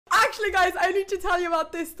Actually, guys, I need to tell you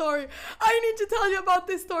about this story.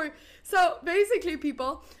 So basically,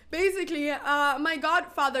 people, my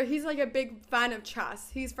godfather, he's like a big fan of chess.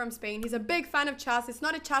 He's from Spain. He's a big fan of chess. He's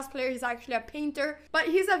not a chess player. He's actually a painter, but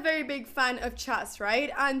he's a very big fan of chess, right?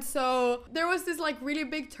 And so there was this like really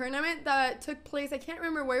big tournament that took place. I can't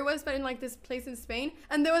remember where it was, but in like this place in Spain.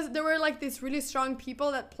 And there were like these really strong people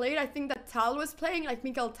that played. I think that Tal was playing, like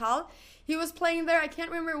Mikel Tal. He was playing there. I can't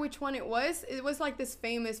remember which one it was. It was like this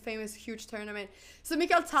famous, huge tournament. So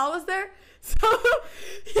Mikel Tal was there. So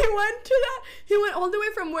he went all the way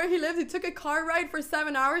from where he lives. He took a car ride for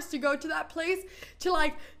 7 hours to go to that place to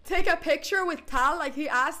like take a picture with Tal. Like he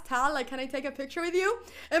asked Tal, like, can I take a picture with you?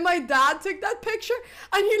 And my dad took that picture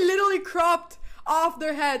and he literally cropped off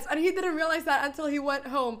their heads, and he didn't realize that until he went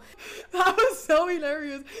home. That was so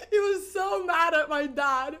hilarious. He was so mad at my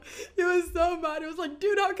dad. He was so mad. He was like,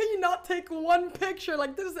 dude, how can you not take one picture?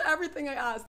 Like, this is everything I asked.